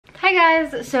Hi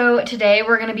guys, so today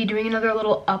we're gonna be doing another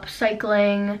little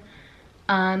upcycling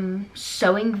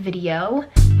sewing video.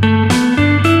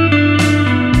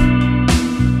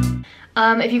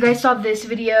 If you guys saw this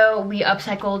video, we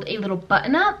upcycled a little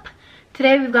button up.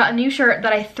 Today we've got a new shirt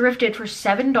that I thrifted for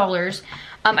 $7.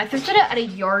 I thrifted it at a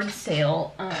yard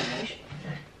sale.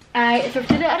 I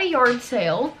thrifted it at a yard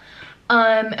sale,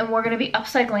 and we're gonna be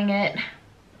upcycling it.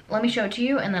 Let me show it to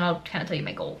you and then I'll kind of tell you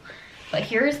my goal. But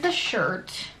here's the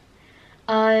shirt.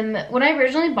 When I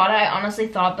originally bought it, I honestly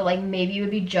thought that like maybe it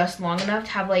would be just long enough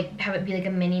to have it be like a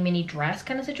mini dress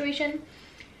kind of situation.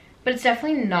 But it's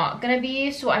definitely not gonna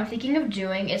be. So what I'm thinking of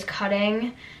doing is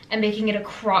cutting and making it a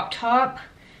crop top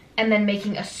and then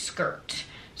making a skirt.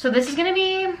 So this is gonna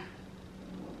be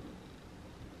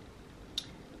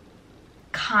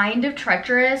kind of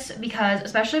treacherous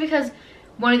especially because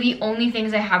one of the only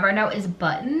things I have right now is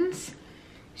buttons.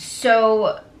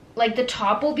 So like the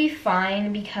top will be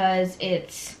fine because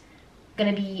it's got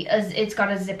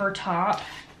a zipper top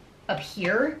up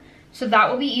here, so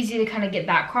that will be easy to kind of get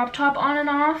that crop top on and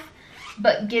off.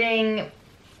 But getting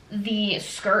the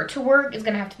skirt to work is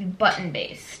gonna have to be button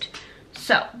based.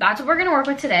 So that's what we're gonna work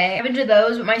with today. I've been doing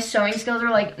those, but my sewing skills are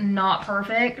like not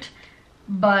perfect,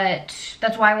 but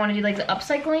that's why I want to do like the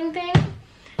upcycling thing.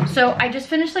 So I just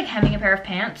finished like hemming a pair of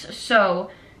pants. So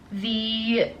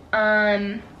the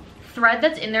thread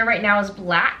that's in there right now is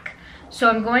black, so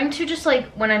I'm going to just like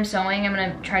when I'm sewing, I'm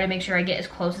gonna try to make sure I get as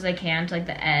close as I can to like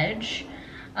the edge,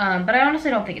 but I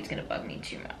honestly don't think it's gonna bug me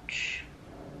too much.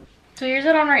 So here's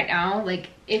it on right now. Like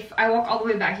if I walk all the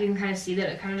way back, you can kind of see that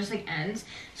it kind of just like ends.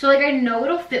 So like I know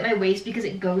it'll fit my waist because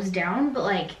it goes down, but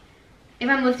like if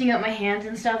I'm lifting up my hands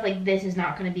and stuff, like this is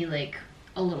not gonna be like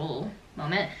a little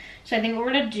moment. So I think what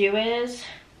we're gonna do is,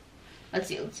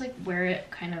 let's like wear it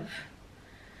kind of,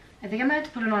 I think I might have to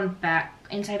put it on back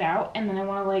inside out, and then I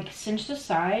want to like cinch the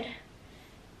side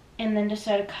and then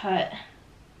decide to cut.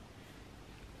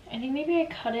 I think maybe I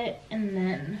cut it and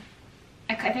then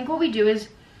I think what we do is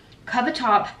cut the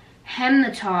top, hem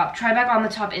the top, try back on the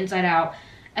top inside out,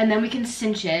 and then we can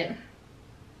cinch it,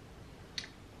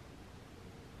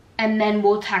 and then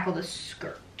we'll tackle the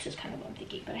skirt, is kind of what I'm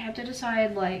thinking. But I have to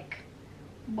decide like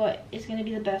what is going to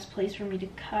be the best place for me to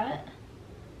cut.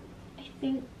 I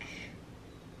think,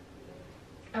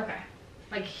 okay,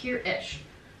 like here-ish.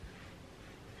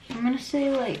 I'm gonna say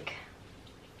like,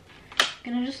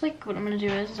 what I'm gonna do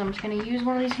is I'm just gonna use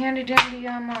one of these handy dandy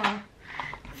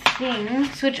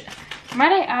things, which,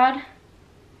 might I add,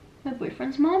 my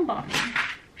boyfriend's mom bought me.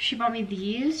 She bought me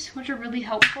these, which are really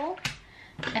helpful.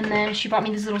 And then she bought me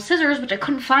these little scissors, which I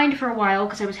couldn't find for a while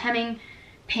because I was hemming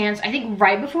pants, I think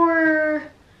right before,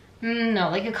 no,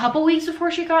 like a couple weeks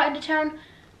before she got into town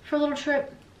for a little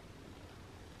trip.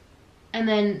 And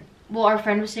then, well, our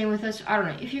friend was staying with us. I don't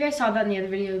know. If you guys saw that in the other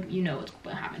video, you know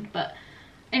what happened. But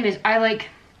anyways, I like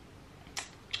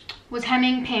was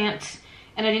hemming pants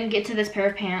and I didn't get to this pair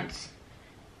of pants.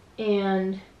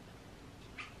 And,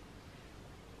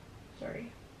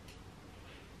 sorry.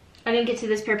 I didn't get to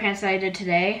this pair of pants that I did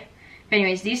today. But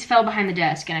anyways, these fell behind the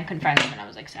desk and I couldn't find them and I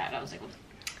was like sad. I was like, well.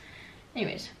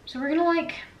 Anyways, so we're gonna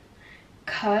like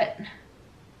cut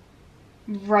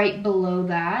right below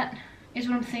that is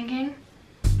what I'm thinking.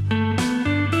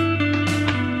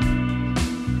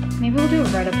 Maybe we'll do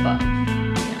it right above.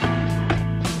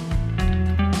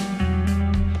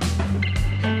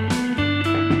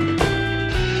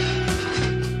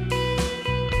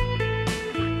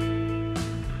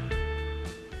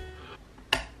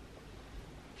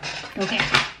 Okay.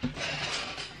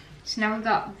 So now we've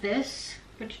got this,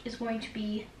 which is going to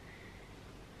be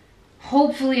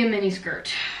hopefully a mini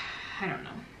skirt. I don't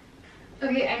know.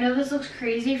 Okay, I know this looks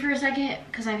crazy for a second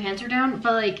because my pants are down,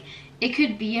 but like it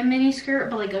could be a mini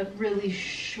skirt, but like a really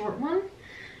short one.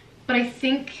 But I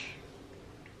think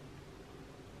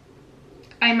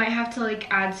I might have to like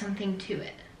add something to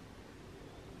it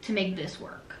to make this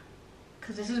work.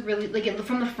 Because this is really, like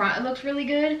from the front it looks really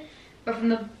good, but from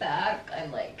the back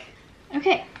I'm like,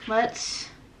 okay, let's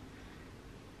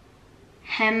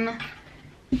hem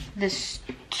this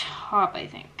top, I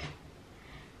think.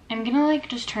 I'm gonna like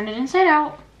just turn it inside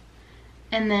out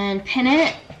and then pin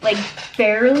it like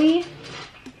barely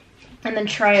and then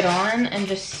try it on and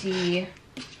just see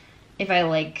if I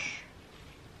like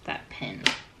that pin.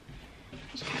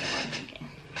 That's kind of what I'm thinking.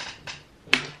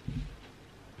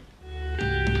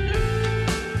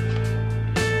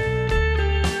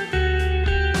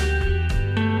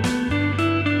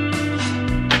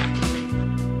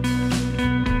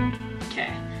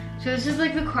 So this is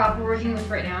like the crop we're working with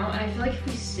right now, and I feel like if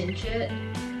we cinch it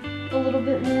a little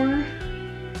bit more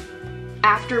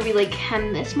after we like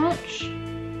hem this much,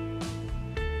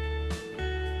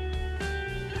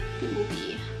 it will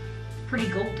be pretty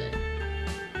golden,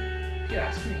 if you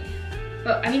ask me.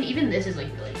 But I mean, even this is like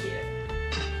really cute.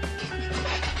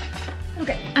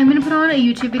 Okay, I'm gonna put on a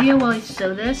YouTube video while I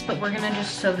sew this, but we're gonna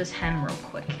just sew this hem real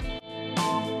quick.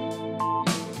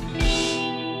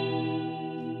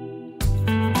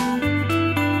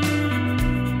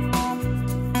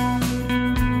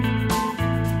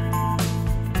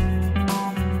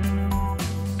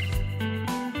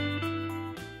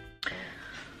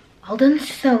 All done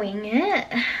sewing it.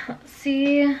 Let's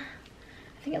see. I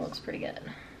think it looks pretty good.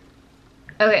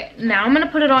 Okay, now I'm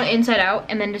gonna put it on inside out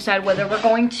and then decide whether we're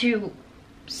going to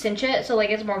cinch it so like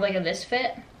it's more of like a this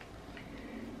fit.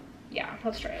 Yeah,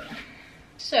 let's try it.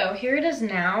 So here it is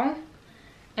now.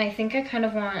 I think I kind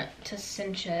of want to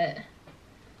cinch it.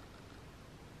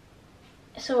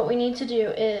 So what we need to do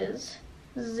is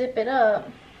zip it up,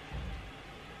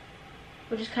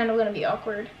 which is kind of gonna be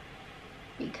awkward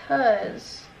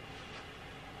because,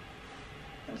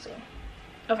 let's see.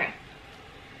 Okay.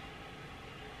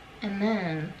 And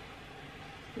then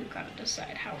we've got to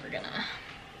decide how we're gonna.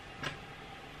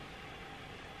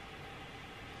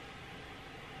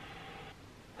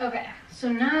 Okay,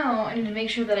 so now I need to make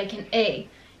sure that I can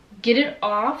get it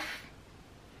off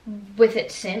with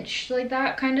it cinched like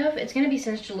that, kind of. It's gonna be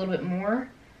cinched a little bit more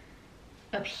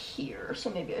up here,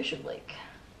 so maybe I should like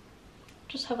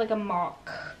just have like a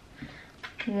mock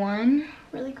one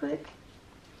really quick,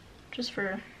 just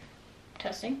for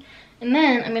testing. And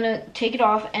then I'm gonna take it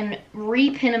off and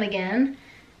re-pin them again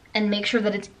and make sure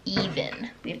that it's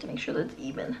even. We have to make sure that it's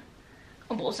even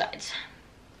on both sides.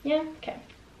 Yeah, okay.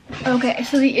 Okay,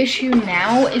 so the issue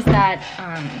now is that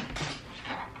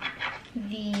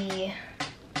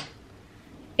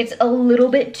it's a little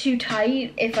bit too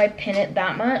tight if I pin it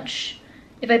that much,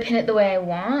 if I pin it the way I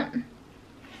want.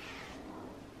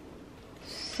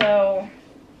 So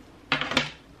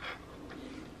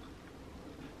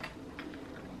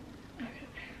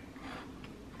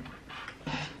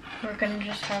we're gonna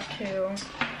just have to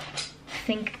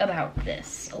think about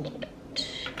this a little bit.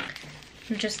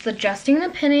 I'm just adjusting the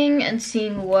pinning and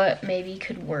seeing what maybe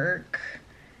could work.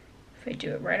 If I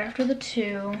do it right after the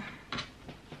two.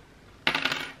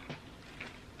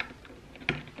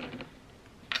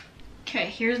 Okay,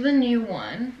 here's the new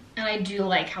one, and I do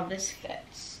like how this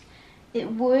fits.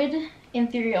 It would, in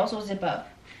theory, also zip up,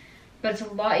 but it's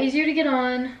a lot easier to get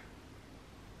on,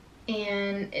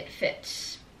 and it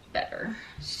fits better.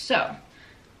 So,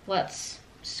 let's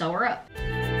sew her up.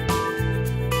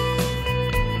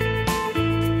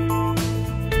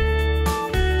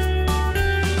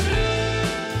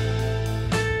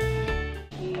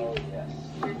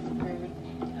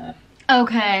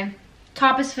 Okay,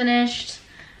 top is finished.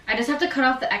 I just have to cut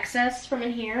off the excess from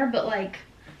in here, but like,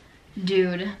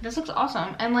 dude, this looks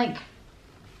awesome. And like,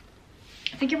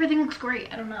 I think everything looks great.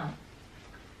 I don't know.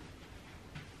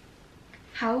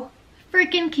 How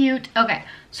freaking cute. Okay,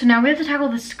 so now we have to tackle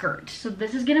the skirt. So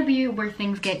this is gonna be where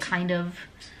things get kind of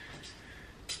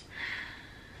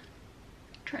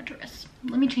treacherous.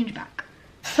 Let me change back.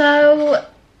 So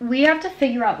we have to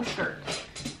figure out the skirt.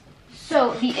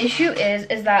 So the issue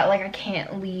is that like I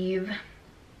can't leave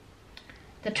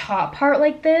the top part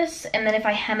like this, and then if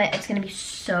I hem it, it's gonna be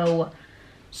so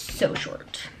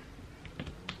short.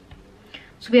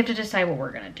 So we have to decide what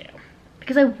we're gonna do,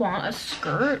 because I want a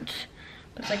skirt,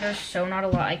 but it's like there's so not a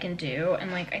lot I can do,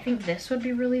 and like I think this would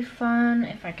be really fun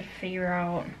if I could figure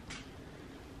out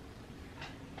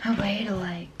a way to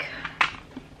like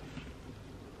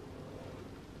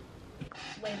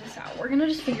lay this out. We're gonna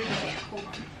just figure this out. Hold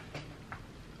on.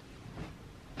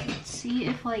 Let's see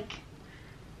if like,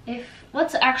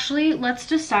 let's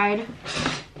decide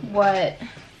what,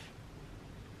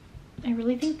 I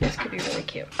really think this could be really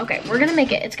cute. Okay, we're gonna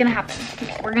make it, it's gonna happen.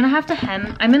 Okay, we're gonna have to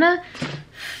hem. I'm gonna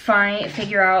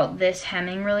figure out this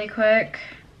hemming really quick.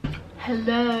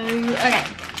 Hello. Okay,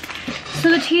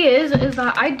 so the tea is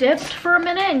that I dipped for a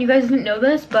minute, and you guys didn't know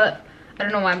this, but I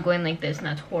don't know why I'm going like this, and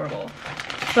that's horrible.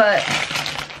 But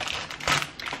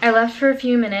I left for a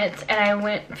few minutes, and I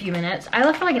left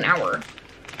for like an hour.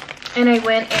 And I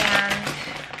went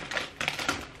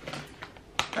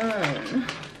and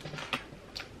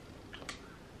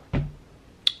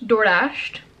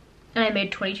DoorDashed, and I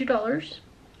made $22.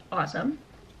 Awesome.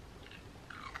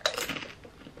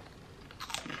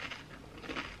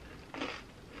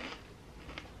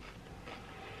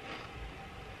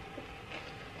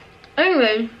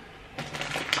 Anyway,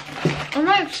 I'm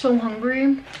like so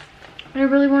hungry. I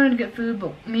really wanted to get food,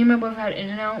 but me and my boyfriend had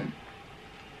In-N-Out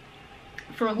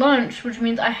for lunch, which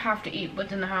means I have to eat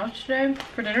what's in the house today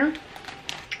for dinner.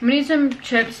 I'm gonna eat some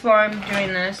chips while I'm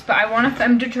doing this, but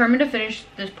I'm determined to finish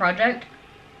this project.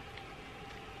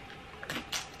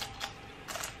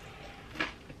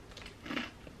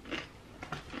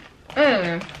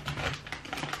 Anyway.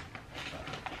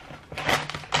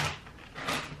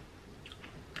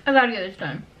 I gotta get this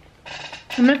done.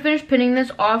 I'm gonna finish pinning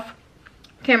this off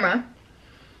camera.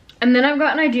 And then I've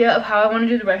got an idea of how I want to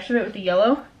do the rest of it with the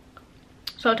yellow.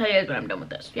 So I'll tell you guys when I'm done with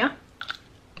this, yeah?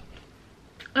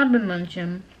 I've been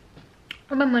munching.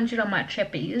 I've been munching on my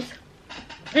chippies.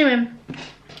 Anyway,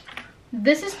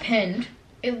 this is pinned.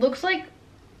 It looks like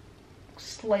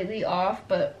slightly off,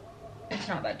 but it's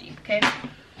not that deep, okay?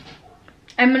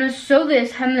 I'm gonna sew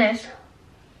this, hem this,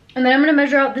 and then I'm gonna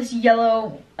measure out this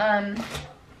yellow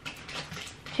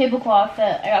tablecloth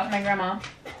that I got from my grandma.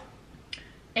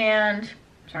 And,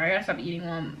 sorry, I gotta stop eating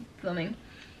while I'm filming.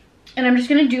 And I'm just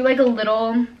gonna do like a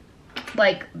little,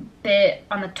 like, bit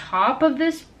on the top of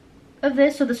this,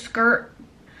 so the skirt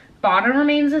bottom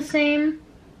remains the same.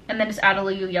 And then just add a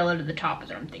little yellow to the top is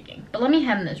what I'm thinking. But let me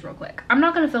hem this real quick. I'm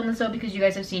not gonna film this though because you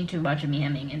guys have seen too much of me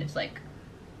hemming and it's like,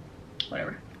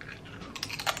 whatever.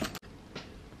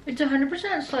 It's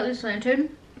 100% slightly slanted.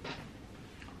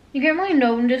 You can't really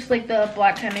notice like the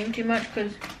black hemming too much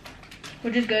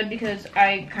which is good because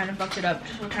I kind of fucked it up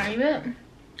just a tiny bit.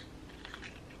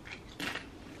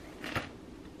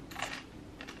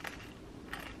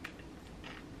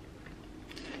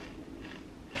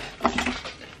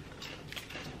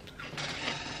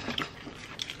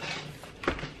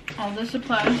 All the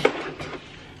supplies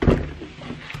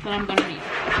that I'm gonna need.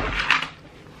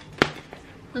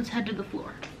 Let's head to the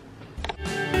floor.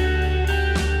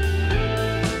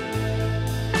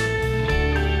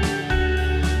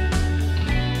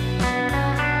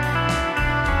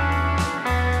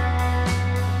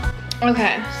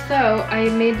 Okay, so I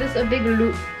made this a big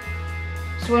loop.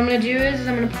 So what I'm gonna do is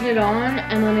I'm gonna put it on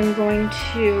and then I'm going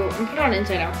to put it on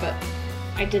inside out, but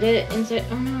I did it inside.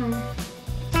 Oh no.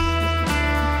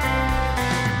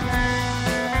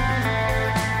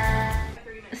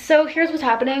 So here's what's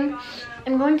happening.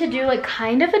 I'm going to do like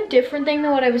kind of a different thing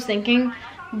than what I was thinking,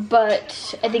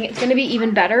 but I think it's gonna be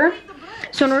even better.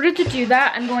 So in order to do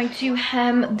that, I'm going to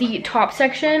hem the top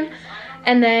section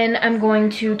and then I'm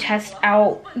going to test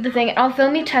out the thing. I'll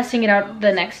film me testing it out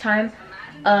the next time.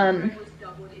 I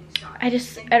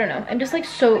don't know. I'm just like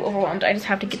so overwhelmed. I just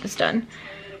have to get this done.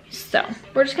 So I'm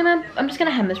just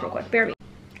gonna hem this real quick. Bear with me.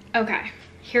 Okay,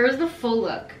 here's the full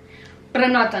look, but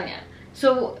I'm not done yet.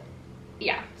 So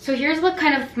yeah, so here's what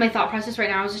kind of my thought process right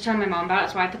now. I was just telling my mom about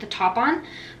it, so I put the top on.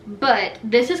 But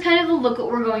this is kind of the look that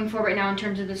we're going for right now in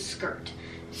terms of the skirt.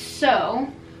 So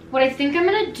what I think I'm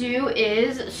gonna do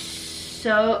is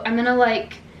I'm gonna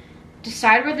like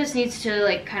decide where this needs to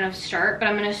like kind of start, but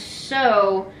I'm gonna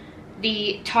sew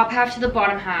the top half to the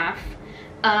bottom half.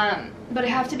 But I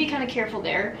have to be kind of careful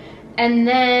there. And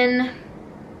then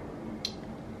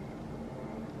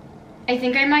I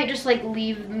think I might just like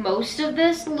leave most of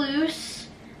this loose.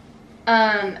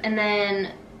 And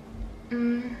then,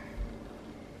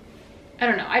 I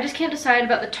don't know. I just can't decide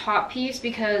about the top piece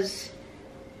because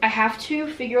I have to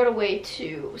figure out a way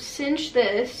to cinch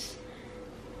this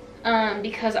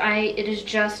because it is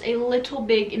just a little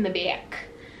big in the back.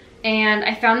 And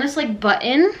I found this like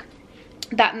button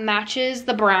that matches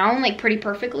the brown like pretty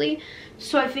perfectly.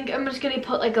 So I think I'm just gonna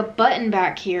put like a button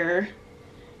back here.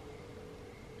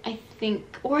 I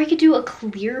think, or I could do a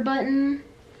clear button.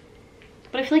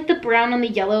 But I feel like the brown on the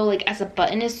yellow like as a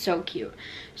button is so cute.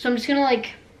 So I'm just gonna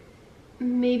like,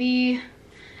 maybe,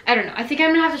 I don't know. I think I'm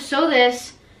gonna have to sew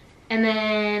this and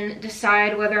then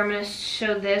decide whether I'm gonna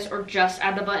sew this or just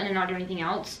add the button and not do anything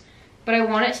else. But I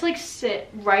want it to like sit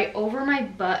right over my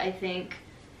butt, I think.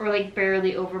 Or like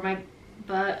barely over my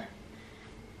butt.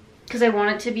 Because I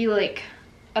want it to be like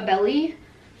a belly,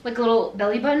 like a little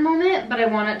belly button moment. But I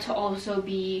want it to also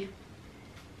be,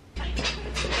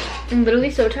 I'm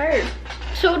literally so tired.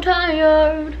 So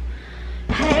tired.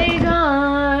 Hey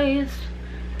guys.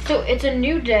 So it's a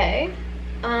new day.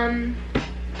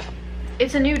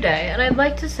 It's a new day, and I'd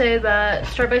like to say that,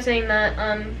 start by saying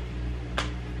that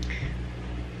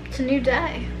it's a new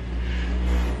day.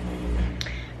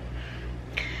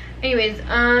 Anyways,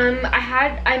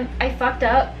 I fucked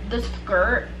up the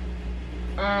skirt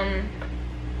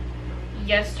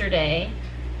yesterday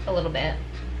a little bit.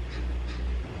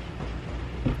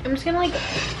 I'm just gonna like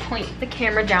point the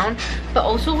camera down, but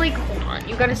also like, hold on,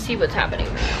 you gotta see what's happening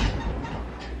right now.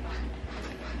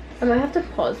 I might have to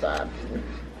pause that,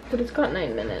 but it's got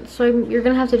 9 minutes, so you're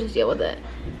gonna have to just deal with it,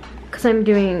 because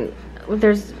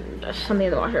there's something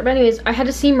in the washer. But anyways, I had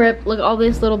to seam rip, look, all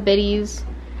these little bitties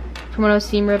from when I was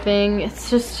seam ripping. It's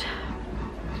just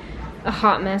a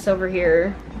hot mess over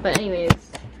here. But anyways,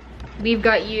 we've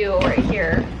got you right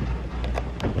here.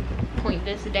 Point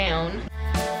this down.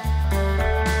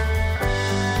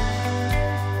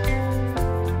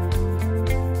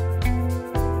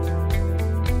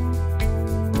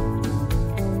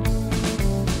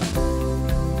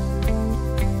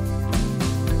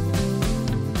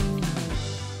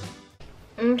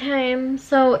 Okay,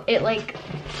 so it like,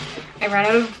 I ran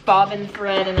out of bobbin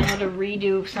thread and I had to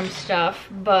redo some stuff,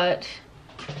 but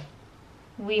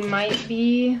we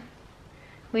may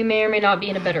or may not be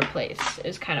in a better place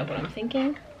is kind of what I'm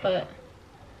thinking, but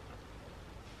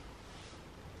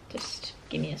just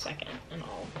give me a second and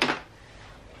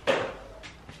I'm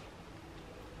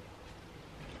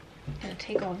gonna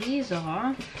take all these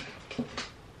off.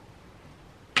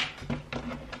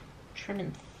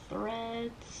 Trimming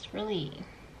threads, really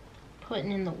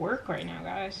putting in the work right now,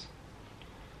 guys.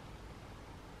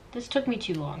 This took me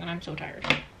too long and I'm so tired.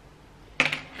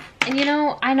 And you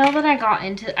know, I know that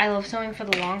I love sewing for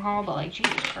the long haul, but like,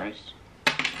 Jesus Christ.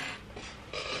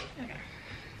 Okay.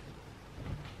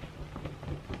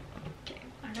 Okay,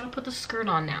 I gotta put the skirt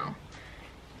on now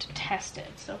to test it,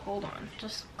 so hold on.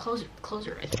 Just close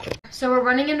your eyes. So we're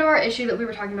running into our issue that we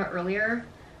were talking about earlier,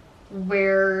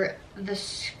 where the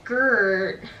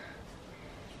skirt,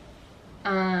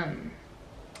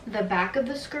 the back of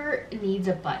the skirt needs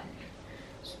a button.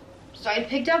 So I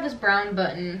picked out this brown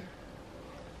button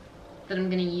that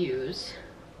I'm gonna use.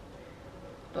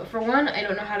 But for one, I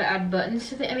don't know how to add buttons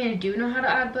to things. I mean, I do know how to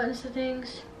add buttons to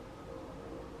things,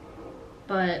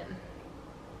 but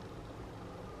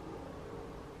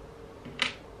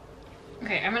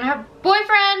okay, I'm gonna have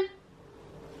boyfriend.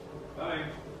 Bye.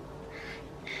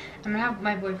 I'm gonna have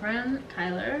my boyfriend,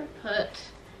 Tyler, put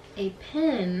a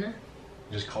pin.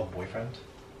 Just called boyfriend?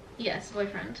 Yes,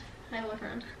 boyfriend. Hi,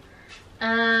 boyfriend.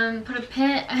 Put a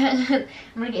pin. I'm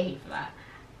gonna get hate for that.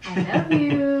 I love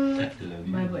you. Love you.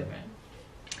 My boyfriend.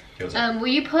 Okay, will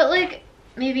you put like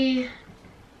maybe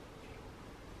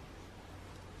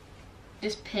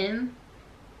this pin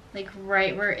like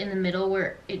right where in the middle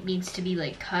where it needs to be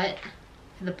like cut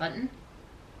for the button?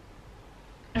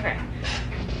 Okay.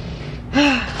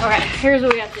 Okay, here's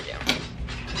what we have to do.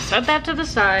 Set that to the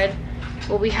side.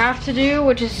 What we have to do,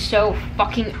 which is so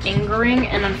fucking angering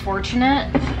and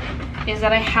unfortunate, is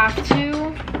that I have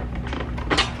to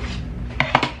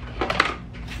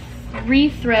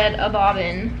rethread a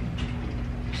bobbin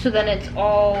so then it's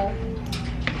all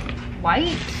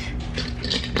white.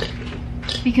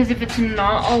 Because if it's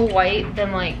not all white,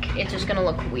 then like it's just gonna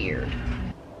look weird.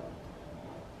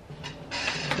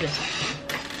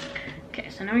 Okay,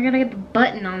 so now we gotta get the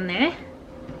button on there.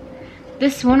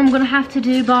 This one I'm gonna have to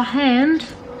do by hand.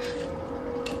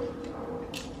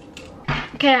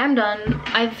 Okay, I'm done.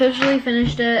 I officially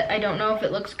finished it. I don't know if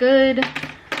it looks good.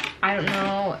 I don't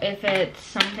know if it's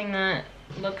something that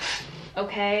looks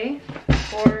okay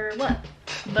or what,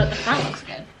 but the front looks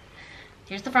good.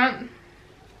 Here's the front.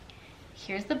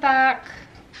 Here's the back.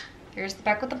 Here's the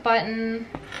back with the button.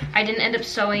 I didn't end up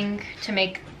sewing to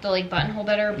make the like buttonhole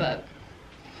better, but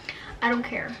I don't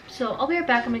care. So I'll be right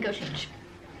back. I'm gonna go change.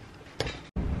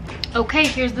 Okay,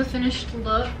 here's the finished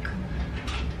look.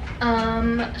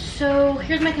 So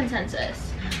here's my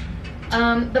consensus.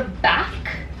 The back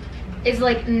is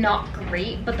like not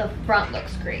great, but the front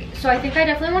looks great. So I think I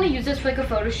definitely want to use this for like a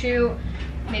photo shoot,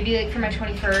 maybe like for my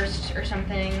 21st or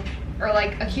something, or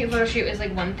like a cute photo shoot is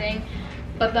like one thing,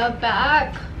 but the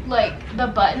back, like the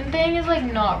button thing is like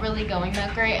not really going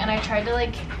that great, and I tried to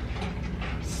like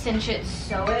cinch it,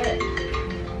 sew it,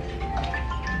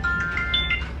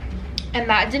 and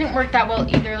that didn't work that well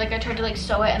either. Like I tried to like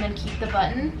sew it and then keep the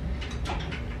button,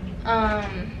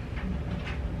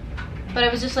 but I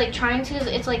was just like trying to,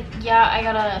 it's like, yeah,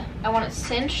 I want it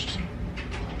cinched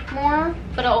more,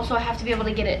 but also I have to be able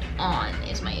to get it on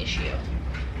is my issue.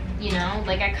 You know,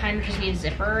 like I kind of just need a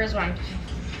zipper is what I'm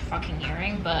fucking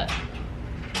hearing, but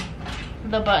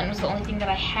the button was the only thing that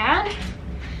I had.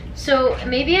 So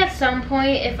maybe at some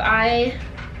point, if I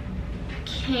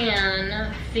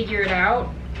can figure it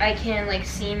out, I can like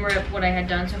seam rip what I had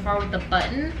done so far with the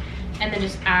button and then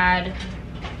just add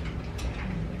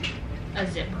a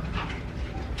zipper.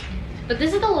 But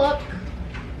this is the look.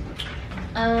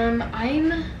 I'm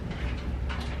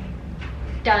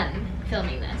done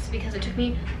filming this because it took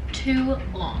me too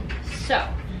long. So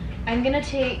I'm gonna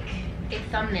take a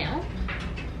thumbnail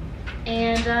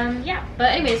and yeah,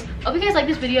 but anyways, hope you guys like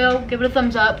this video. Give it a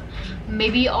thumbs up.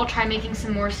 Maybe I'll try making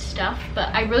some more stuff,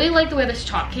 but I really like the way this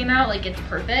top came out. Like it's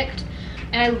perfect,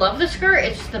 and I love the skirt.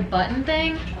 It's just the button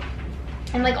thing,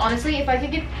 and like honestly, if I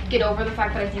could get over the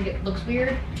fact that I think it looks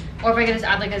weird, or if I could just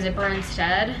add like a zipper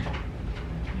instead,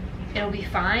 it'll be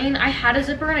fine. I had a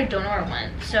zipper and I don't know where it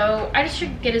went, so I just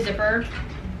should get a zipper,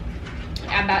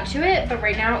 add that to it. But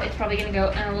right now it's probably gonna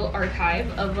go in a little archive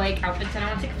of like outfits that I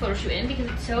want to take a photo shoot in because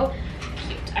it's so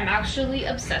cute. I'm actually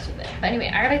obsessed with it. But anyway,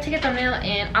 I gotta take a thumbnail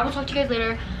and I will talk to you guys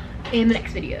later in the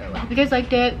next video. I hope you guys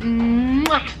liked it.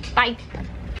 Mwah! Bye.